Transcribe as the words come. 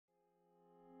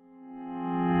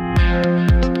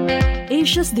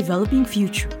Asia's Developing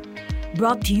Future,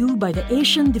 brought to you by the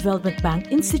Asian Development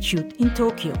Bank Institute in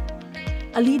Tokyo,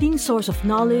 a leading source of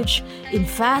knowledge in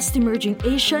fast-emerging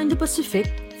Asia and the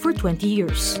Pacific for 20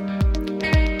 years.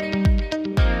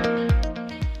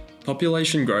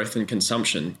 Population growth and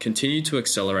consumption continue to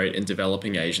accelerate in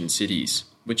developing Asian cities,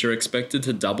 which are expected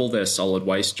to double their solid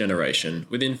waste generation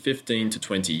within 15 to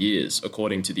 20 years,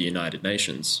 according to the United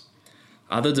Nations.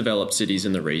 Other developed cities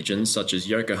in the region, such as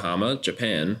Yokohama,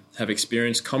 Japan, have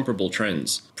experienced comparable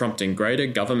trends, prompting greater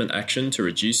government action to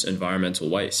reduce environmental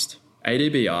waste.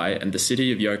 ADBI and the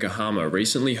city of Yokohama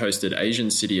recently hosted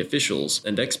Asian city officials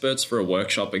and experts for a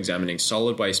workshop examining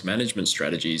solid waste management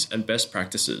strategies and best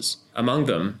practices. Among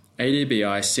them,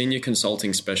 ADBI Senior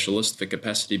Consulting Specialist for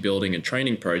Capacity Building and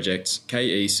Training Projects,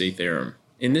 K.E. Seetharam.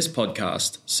 In this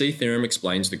podcast, Seetharam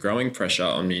explains the growing pressure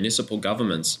on municipal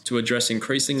governments to address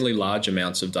increasingly large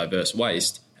amounts of diverse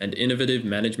waste and innovative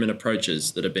management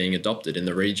approaches that are being adopted in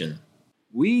the region.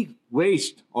 We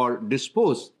waste or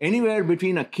dispose anywhere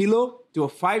between a kilo to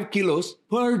 5 kilos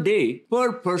per day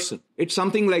per person. It's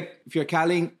something like if you're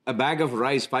carrying a bag of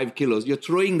rice, 5 kilos, you're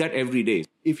throwing that every day.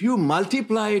 If you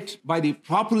multiply it by the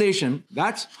population,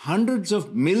 that's hundreds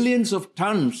of millions of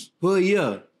tons per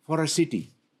year for a city.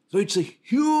 So it's a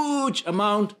huge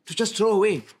amount to just throw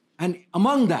away. And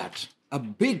among that, a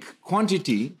big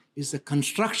quantity is the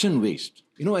construction waste.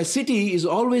 You know, a city is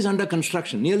always under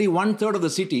construction. Nearly 1/3 of the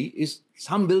city is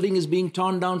some building is being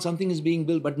torn down, something is being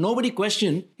built, but nobody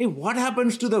questions, hey, what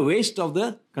happens to the waste of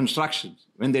the constructions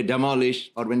when they demolish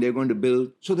or when they're going to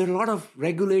build? So there are a lot of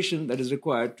regulation that is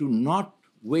required to not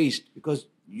waste, because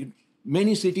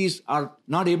many cities are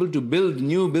not able to build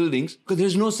new buildings because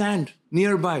there's no sand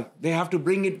nearby. They have to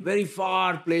bring it very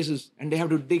far places and they have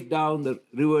to dig down the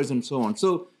rivers and so on.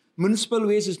 So municipal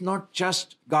waste is not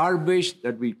just garbage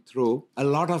that we throw. A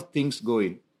lot of things go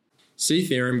in.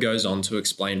 Seetharam goes on to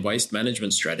explain waste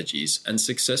management strategies and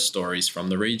success stories from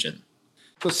the region.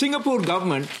 So Singapore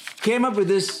government came up with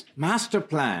this master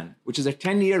plan, which is a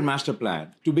 10-year master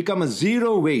plan, to become a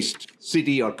zero-waste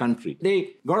city or country.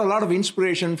 They got a lot of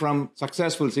inspiration from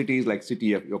successful cities like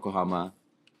city of Yokohama.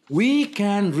 We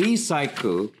can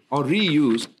recycle or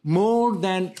reuse more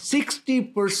than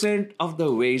 60% of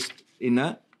the waste in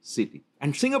a city.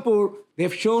 And Singapore,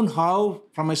 they've shown how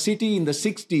from a city in the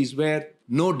 60s where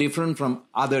no different from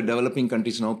other developing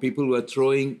countries now, people were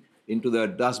throwing into the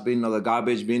dustbin or the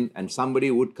garbage bin and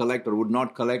somebody would collect or would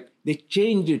not collect. They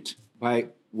changed it by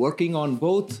working on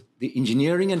both the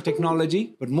engineering and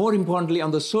technology, but more importantly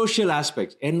on the social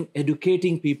aspects and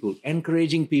educating people,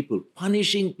 encouraging people,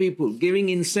 punishing people, giving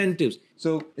incentives.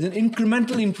 So an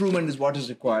incremental improvement is what is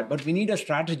required, but we need a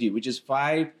strategy which is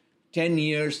 5-10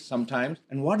 years sometimes.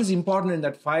 And what is important in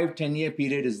that 5-10 year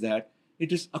period is that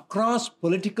it is across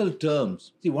political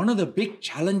terms. See, one of the big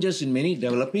challenges in many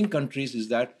developing countries is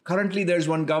that currently there's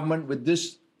one government with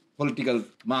this political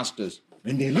masters.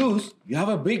 When they lose, you have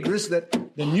a big risk that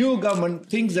the new government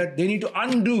thinks that they need to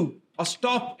undo or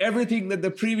stop everything that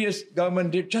the previous government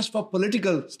did just for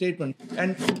political statement.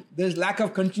 And there's lack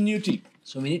of continuity.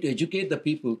 So we need to educate the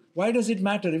people. Why does it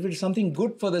matter? If it's something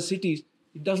good for the cities,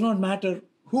 it does not matter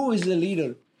who is the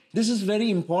leader. This is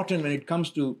very important when it comes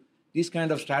to these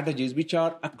kind of strategies which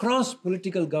are across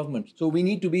political governments. So we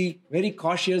need to be very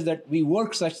cautious that we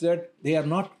work such that they are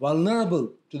not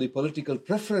vulnerable to the political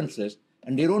preferences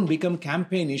and they don't become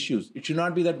campaign issues. It should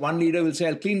not be that one leader will say,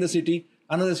 I'll clean the city,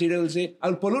 another leader will say,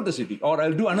 I'll pollute the city, or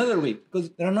I'll do another way, because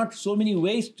there are not so many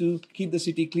ways to keep the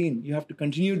city clean. You have to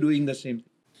continue doing the same thing.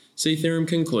 Seetharam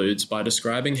concludes by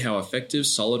describing how effective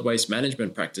solid waste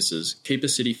management practices keep a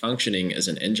city functioning as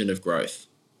an engine of growth.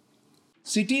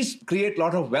 Cities create a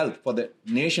lot of wealth for the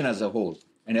nation as a whole.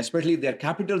 And especially their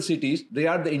capital cities, they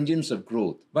are the engines of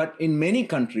growth. But in many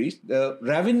countries, the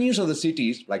revenues of the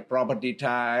cities, like property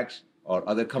tax or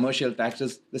other commercial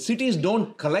taxes, the cities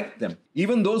don't collect them.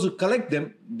 Even those who collect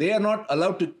them, they are not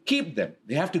allowed to keep them.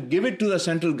 They have to give it to the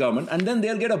central government and then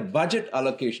they'll get a budget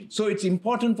allocation. So it's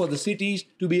important for the cities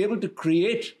to be able to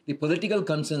create the political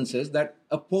consensus that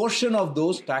a portion of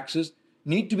those taxes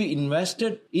need to be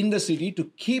invested in the city to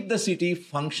keep the city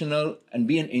functional and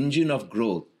be an engine of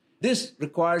growth. This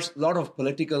requires a lot of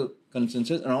political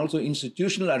consensus and also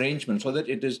institutional arrangement so that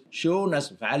it is shown as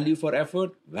value for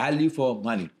effort, value for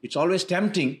money. It's always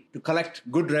tempting to collect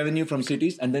good revenue from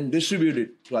cities and then distribute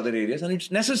it to other areas, and it's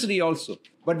necessary also.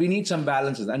 But we need some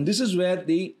balances. And this is where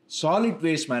the solid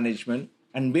waste management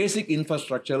and basic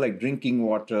infrastructure like drinking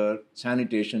water,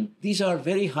 sanitation, these are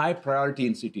very high priority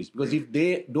in cities, because if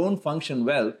they don't function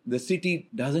well, the city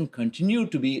doesn't continue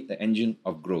to be the engine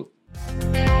of growth.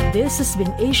 This has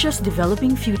been Asia's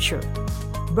Developing Future.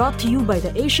 brought to you by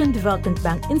the Asian Development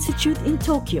Bank Institute in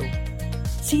Tokyo.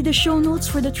 See the show notes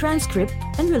for the transcript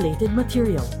and related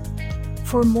material.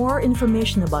 For more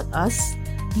information about us,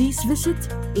 please visit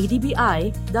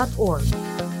adbi.org.